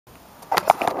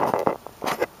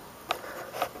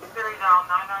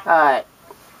Alright,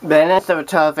 Vanessa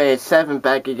with 1287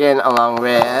 back again along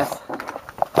with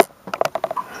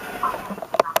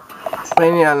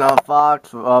Winnie Unknown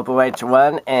Fox, Robo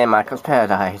H1, and Michael's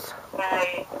Paradise.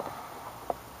 Hey.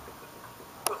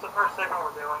 What's the first segment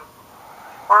we're doing?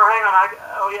 Or hang on,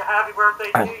 oh yeah, happy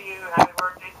birthday to you, happy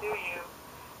birthday to you.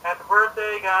 Happy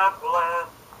birthday, God bless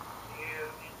you.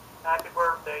 Happy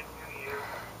birthday to you.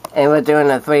 And we're doing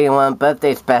a 3-in-1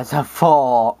 birthday special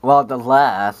for, well, the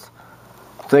last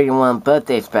 3-in-1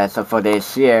 birthday special for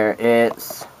this year.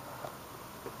 It's,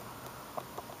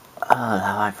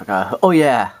 I forgot. Oh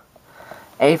yeah,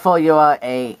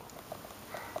 A4UR8,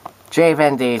 J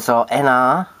Van Diesel,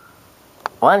 and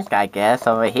one guy guest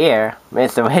over here,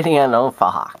 Mr. Winnie Unknown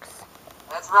Fox.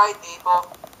 That's right, people.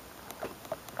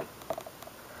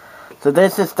 So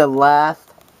this is the last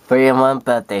 3-in-1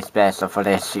 birthday special for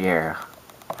this year.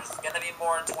 This is gonna be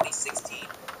more in 2016.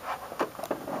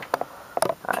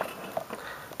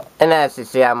 And as you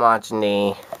see, I'm watching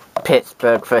the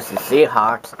Pittsburgh vs.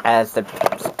 Seahawks as the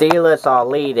Steelers are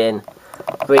leading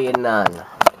 3-0.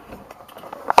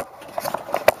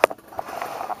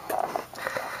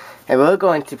 And we're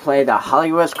going to play the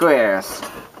Hollywood Squares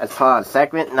as part of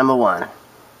segment number 1.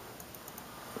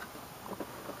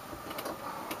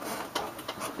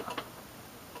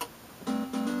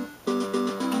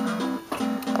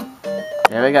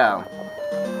 Here we go.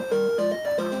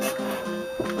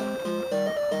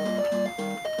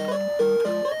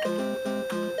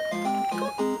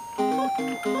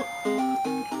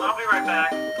 I'll be right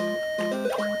back.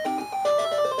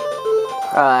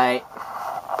 Alright.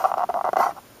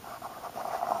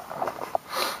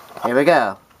 Here we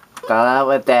go. Start out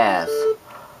with this.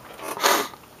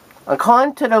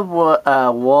 According to the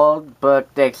World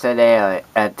Book Dictionary,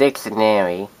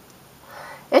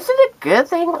 is it a good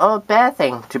thing or a bad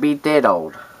thing to be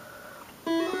diddled?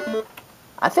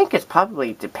 I think it's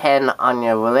probably depend on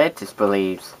your religious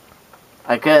beliefs.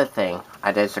 A good thing,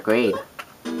 I disagreed.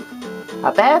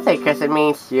 A bad thing because it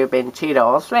means you've been cheated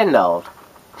or swindled.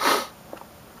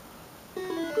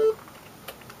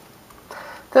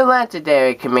 The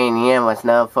legendary comedian was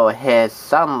known for his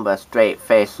somber,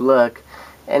 straight-faced look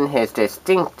and his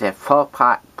distinctive pork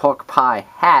pie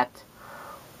hat.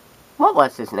 What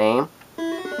was his name?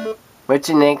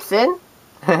 Richard Nixon?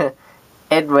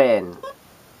 Edwin.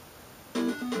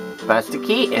 Buster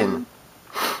Keaton.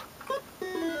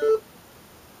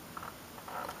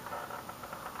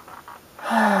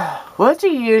 Would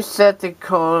you use something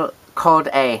called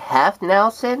a half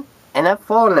Nelson and a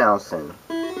full Nelson?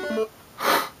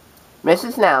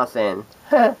 Mrs. Nelson,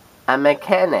 a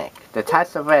mechanic, the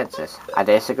types of wrenches. I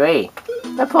disagree.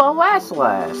 The poor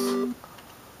wrestlers.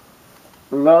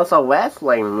 Those are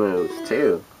wrestling moves,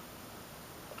 too.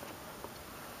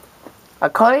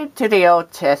 According to the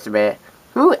Old Testament,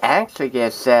 who actually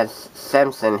gives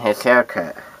Samson his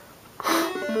haircut?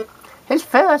 His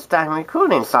Philistine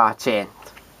recruiting sergeant,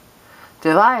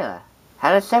 Delilah,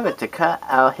 had a servant to cut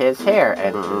out his hair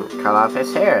and cut off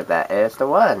his hair. That is the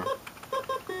one.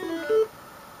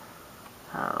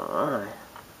 Alright.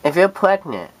 If you're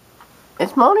pregnant,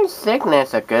 is morning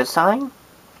sickness a good sign?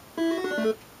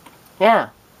 Yeah,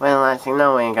 when it lets you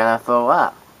know when you're gonna throw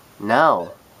up.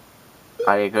 No.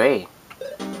 I agree.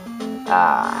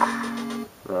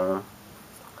 Well,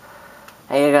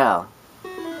 there you go.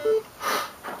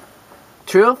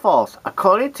 True or false?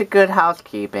 According to Good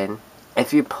Housekeeping,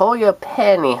 if you pull your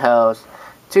pantyhose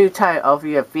too tight over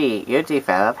your feet, you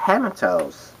develop hammer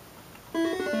toes.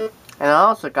 And it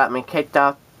also got me kicked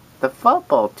off the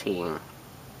football team.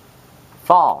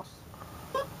 False.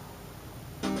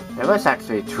 It was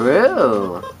actually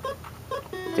true.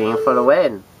 Team for the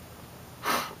win.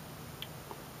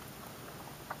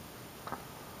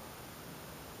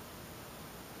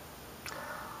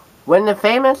 When the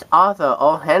famous author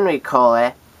O. Henry called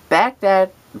it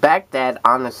Baghdad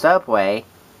on the subway,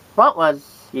 what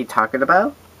was he talking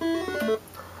about?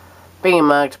 Being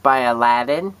mugged by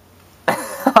Aladdin?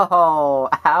 Oh,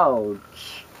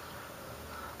 ouch.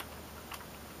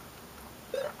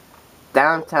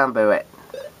 Downtown Buick.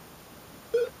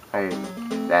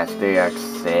 That's New York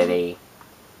City.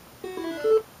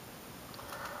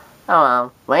 Oh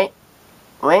well, wait.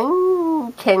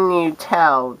 When can you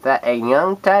tell that a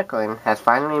young duckling has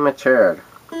finally matured?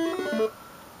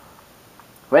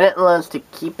 When it learns to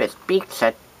keep its beak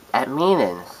shut at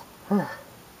meetings.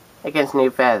 Against new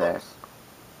feathers.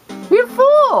 You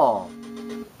fool!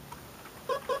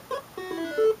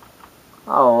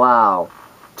 Oh wow.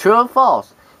 True or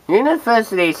false?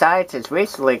 University scientists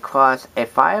recently crossed a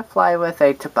firefly with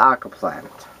a tobacco plant.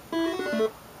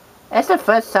 It's the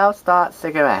first self-start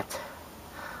cigarette.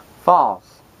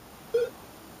 False.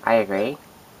 I agree.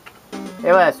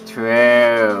 It was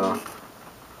true.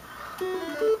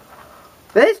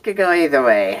 This could go either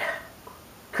way.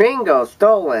 Kringles,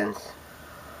 Stolens,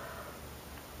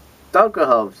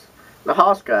 Dunkelhopes, the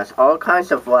Hoskas, all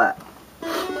kinds of what?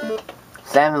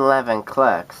 7-Eleven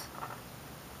clerks,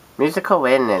 musical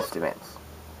wind instruments,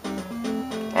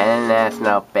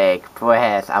 International Bake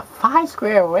Press, a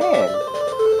 5-square win.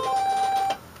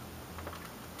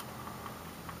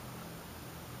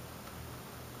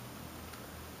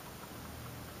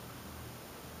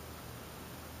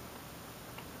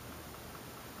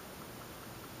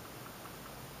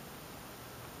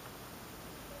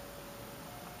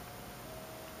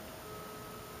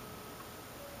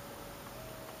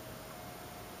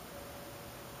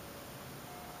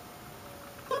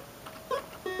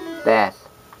 Yes.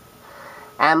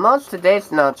 At most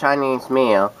traditional Chinese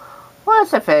meal,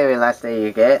 what's the very last thing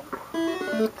you get?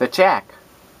 The check.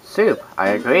 Soup, I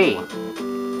agree.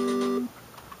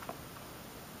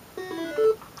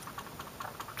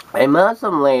 A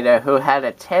Muslim leader who had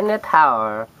attained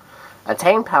powers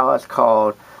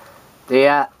called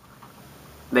the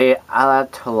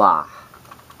Ayatollah.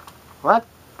 What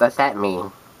does that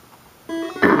mean?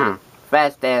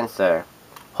 Fast answer.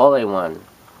 Holy One.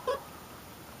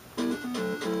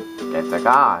 It's a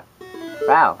god.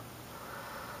 Wow.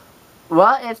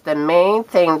 What is the main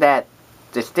thing that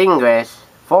distinguishes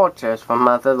vultures from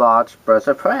other large birds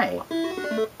of prey?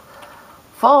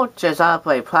 Vultures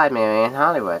operate primarily in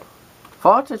Hollywood.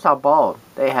 Vultures are bold.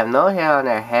 They have no hair on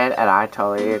their head, and I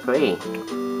totally agree.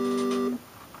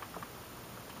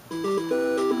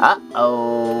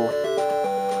 Uh-oh.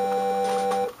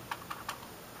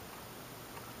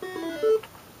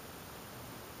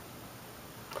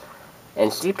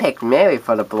 And she picked Mary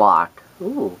for the block.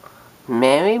 Ooh.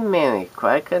 Mary,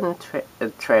 quite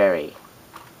contrary.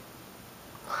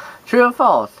 True or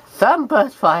false? Some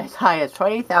birds fly as high as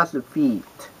 20,000 feet.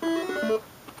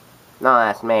 No,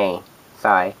 that's me.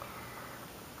 Sorry.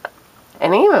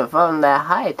 And even from that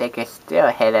height, they can still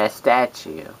hit a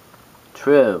statue.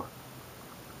 True.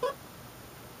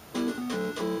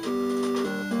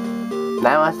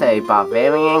 That was a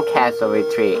Bavarian castle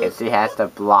retreat, and she has the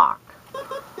block.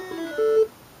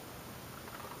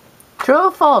 True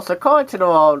or false? According to the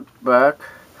old book,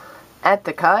 at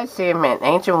the Colosseum in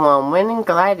ancient Rome, winning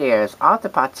gladiators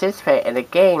often participate in a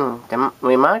game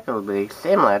remarkably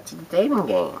similar to the dating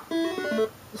game.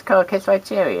 It's called Kiss My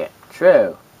Chariot.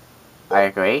 True. I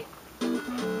agree.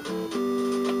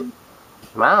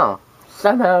 Wow.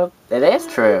 Somehow, it is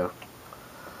true.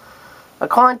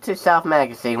 According to Self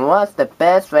Magazine, what's the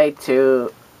best way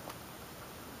to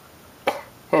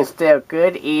instill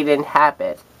good eating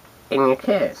habits in your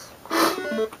kids?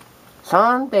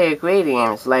 Some of the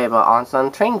ingredients label on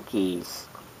some Twinkies.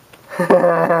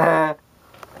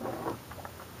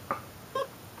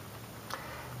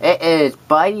 It is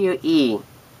why you eat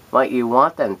what you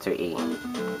want them to eat.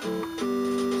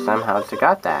 Somehow she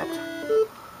got that.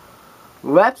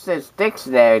 Webster's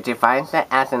Dictionary defines it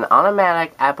as an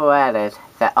automatic apparatus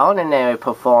that ordinarily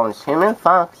performs human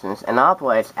functions and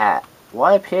operates at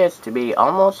what appears to be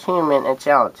almost human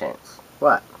intelligence.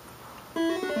 What?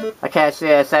 I can't see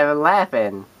a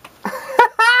 7-Eleven.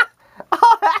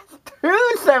 Oh, that's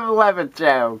 2 7-Eleven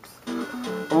jokes.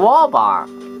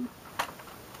 Walmart.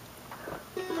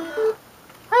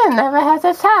 I never had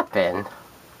this happen.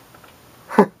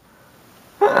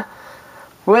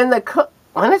 When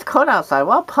it's cold outside,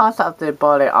 what parts of the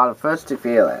body are the first to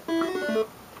feel it?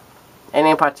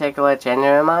 Any particular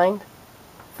gender in mind?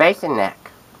 Face and neck.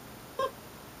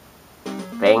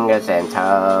 Fingers and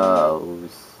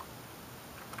toes.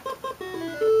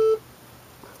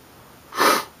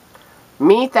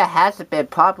 Meat that hasn't been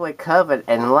properly covered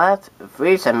and left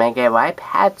freezer may get white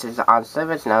patches on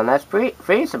surface known as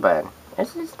freezer burn.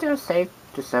 Is it still safe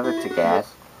to serve it to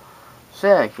gas?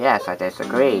 Sir, yes, I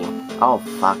disagree. Oh,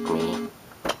 fuck me.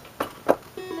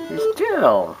 You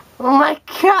still. Oh my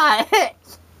god,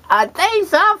 it's a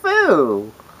deja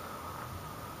vu.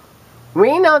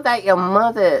 We know that your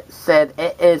mother said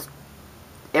it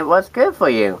was good for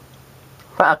you.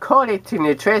 But according to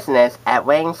nutritionists at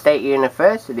Wayne State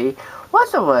University,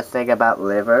 what's the worst thing about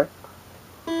liver?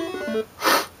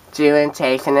 Chewing,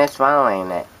 tasting, and swallowing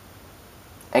it.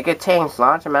 It contains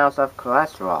large amounts of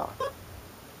cholesterol.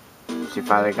 She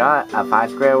finally got a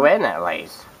 5-square win at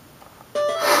least.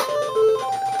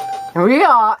 We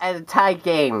are at a tie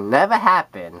game. Never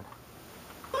happened.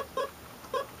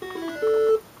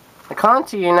 According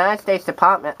to the United States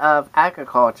Department of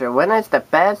Agriculture, when is the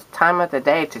best time of the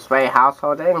day to spray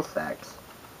household insects?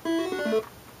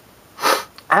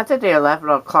 After the 11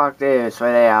 o'clock news,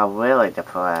 where they are really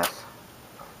depressed.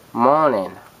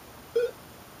 Morning.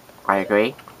 I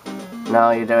agree.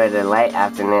 No, you do it in late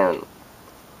afternoon.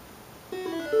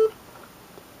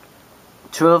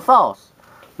 True or false?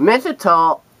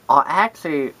 Mistletoe are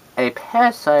actually a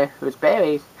parasite whose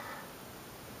berries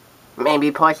may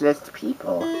be poisonous to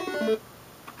people.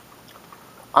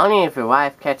 Only if your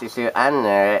wife catches you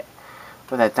under it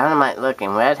with a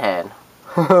dynamite-looking redhead.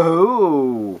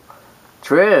 Ooh,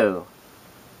 true.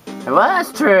 It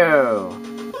was true.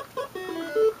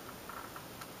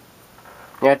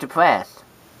 You're depressed.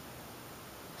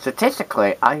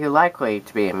 Statistically, are you likely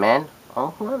to be a man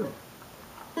or a woman?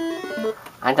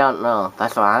 I don't know.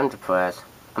 That's why I'm depressed.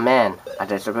 A man. I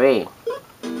disagree.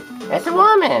 It's a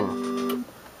woman.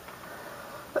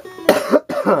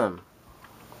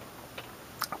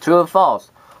 True or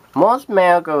false? Most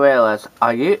male gorillas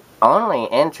are only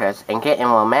interested in getting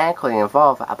romantically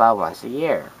involved about once a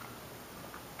year.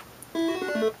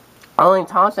 Only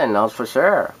Tarzan knows for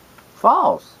sure.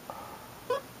 False.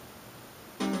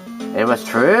 It was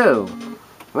true.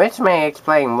 Which may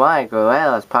explain why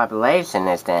gorilla's population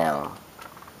is down.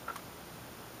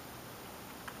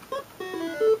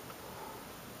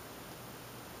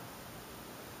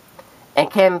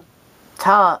 And can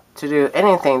taught to do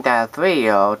anything that a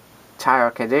 3-year-old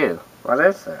child can do. What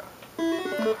is it?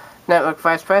 Network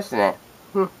Vice President.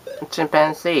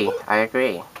 Chimpanzee. I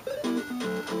agree.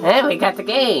 And we got the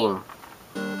game.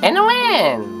 And a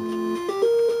win!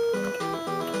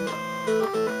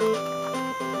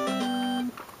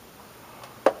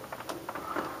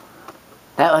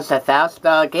 That was a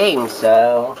 $1,000 game,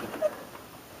 so...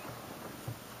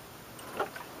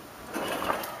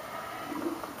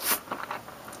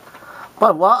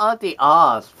 But what are the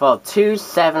odds for 2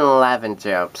 7-Eleven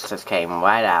jokes just came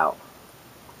right out?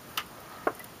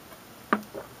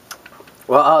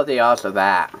 What are the odds of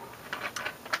that? Who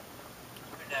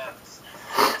knows?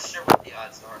 I'm not sure what the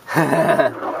odds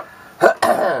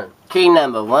are. Key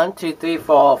number 1, 2, 3,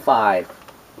 4, 5.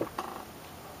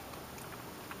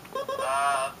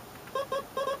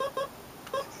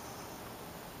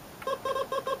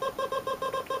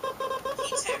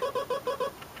 Key 2.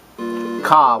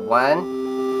 Car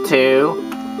 1,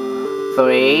 2,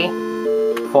 3,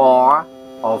 4,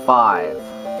 or 5.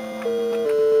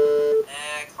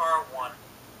 Car 1.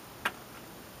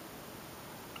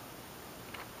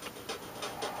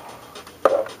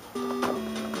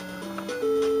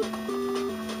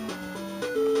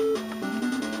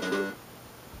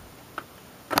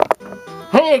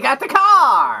 Hey, you got the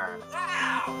car!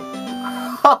 Wow!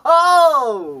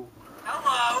 Ho-ho!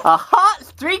 Hello! A hot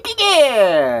streak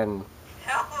again!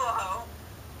 Hello!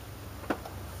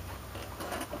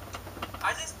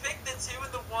 I just picked the 2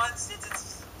 and the 1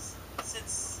 since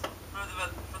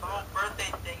for the whole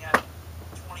birthday thing at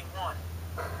 21.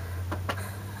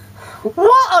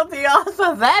 What are the odds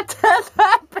of that has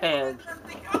happened? What are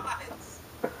the odds?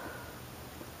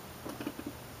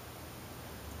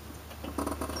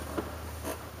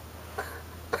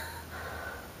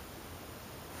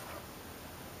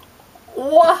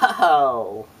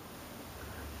 Wow!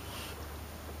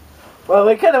 Well,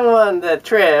 we could have won the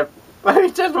trip, but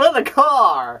we just won the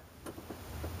car!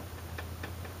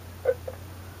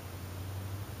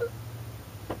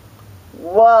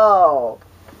 Whoa!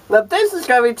 Now this is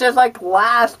gonna be just like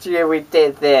last year we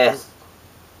did this.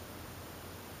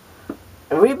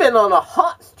 And we've been on a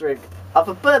hot streak of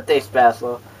a birthday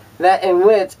special that in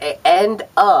which it ended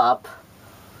up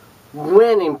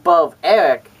winning both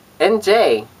Eric and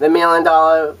Jay the $1 million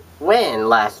win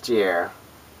last year.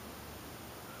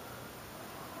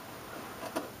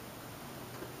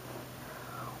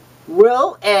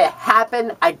 Will it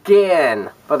happen again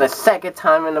for the second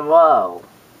time in a row?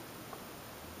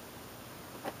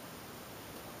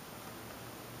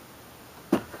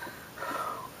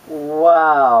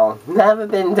 Wow, never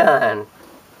been done.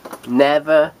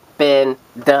 Never been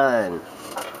done.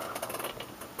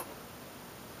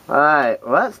 Alright,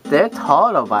 what's their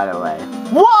total, by the way?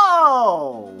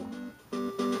 Whoa!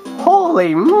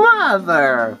 Holy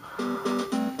mother!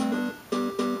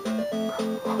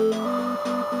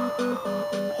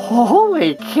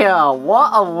 Holy cow,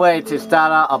 what a way to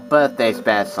start out a birthday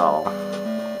special.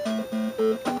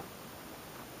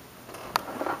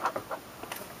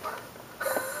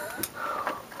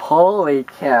 Holy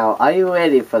cow, are you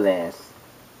ready for this?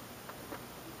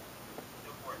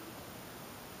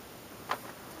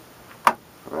 I'm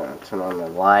gonna turn on the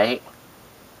light.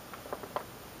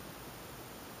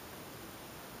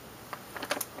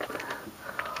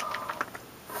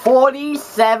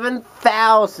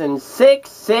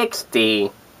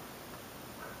 $47,660.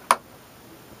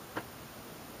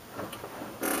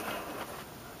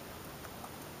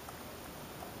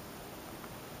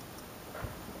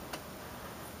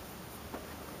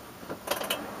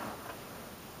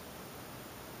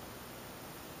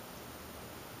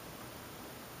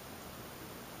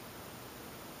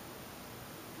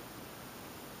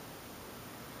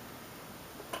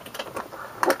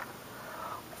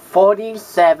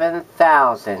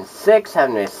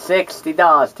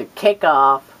 $47,660 to kick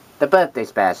off the birthday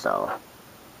special.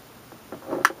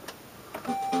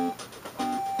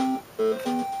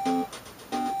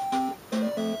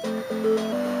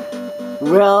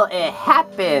 Will it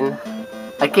happen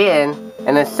again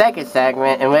in the second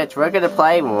segment, in which we're going to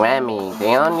play Remy,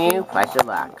 the all-new Question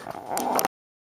Luck?